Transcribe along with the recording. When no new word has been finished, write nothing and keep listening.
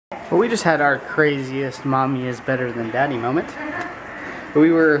Well, we just had our craziest mommy is better than daddy moment.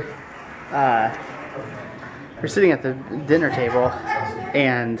 We were sitting at the dinner table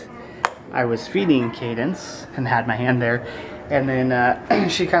and I was feeding Cadence and had my hand there, and then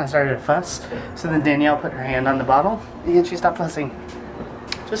she kind of started to fuss. So then Danielle put her hand on the bottle and she stopped fussing.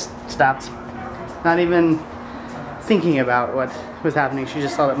 Just stopped. Not even thinking about what was happening. She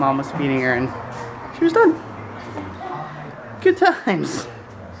just saw that mom was feeding her and she was done. Good times.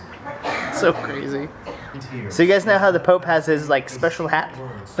 So crazy. So you guys know how the Pope has his like special hat?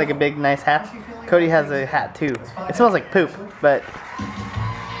 It's like a big nice hat. Cody has a hat too. It smells like poop, but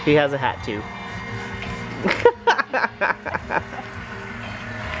he has a hat too.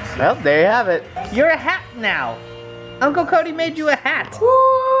 Well, there you have it. You're a hat now. Uncle Cody made you a hat.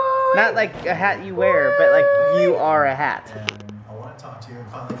 What? Not like a hat you wear, but like you are a hat. I want to talk to you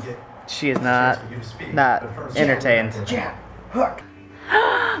and finally get. She is not entertained. Jab, hook.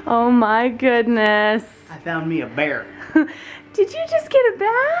 Oh my goodness. I found me a bear. Did you just get a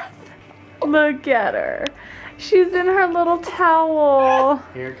bath? Look at her. She's in her little towel.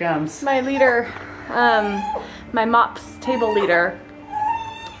 Here it comes. My leader, my MOPS table leader,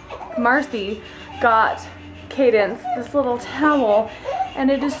 Marcy, got Cadence this little towel, and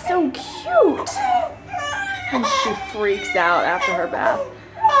it is so cute. And she freaks out after her bath.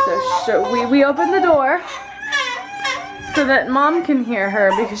 So we opened the door so that Mom can hear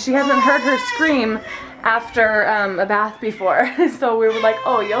her, because she hasn't heard her scream after a bath before. So we were like,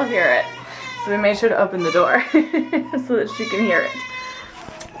 oh, you'll hear it. So we made sure to open the door so that she can hear it.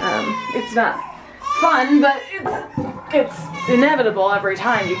 It's not fun, but it's inevitable every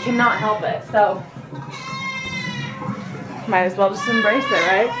time. You cannot help it. So might as well just embrace it,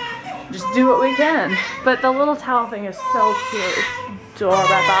 right? Just do what we can. But the little towel thing is so cute. It's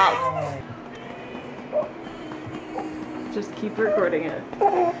adorable. Just keep recording it.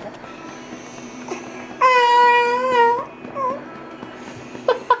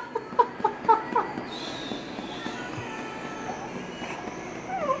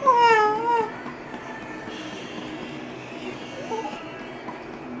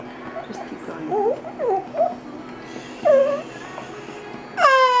 Just keep going.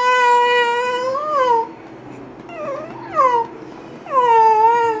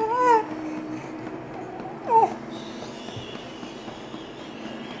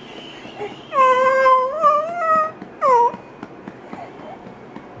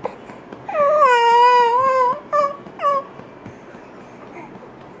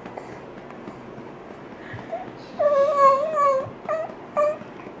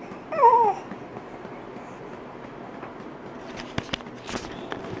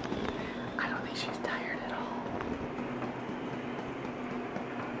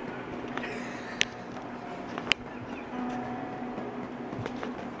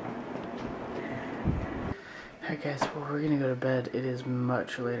 Alright guys, well, we're gonna go to bed. It is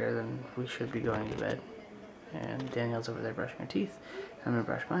much later than we should be going to bed. And Danielle's over there brushing her teeth. I'm gonna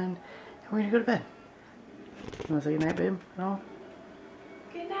brush mine. And we're gonna go to bed. You wanna say goodnight, babe? No?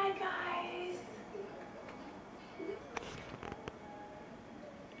 Good night, guys.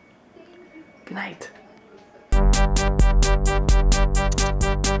 Good night.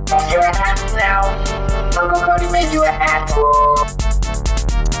 You're a hat now. Uncle Cody made you a hat.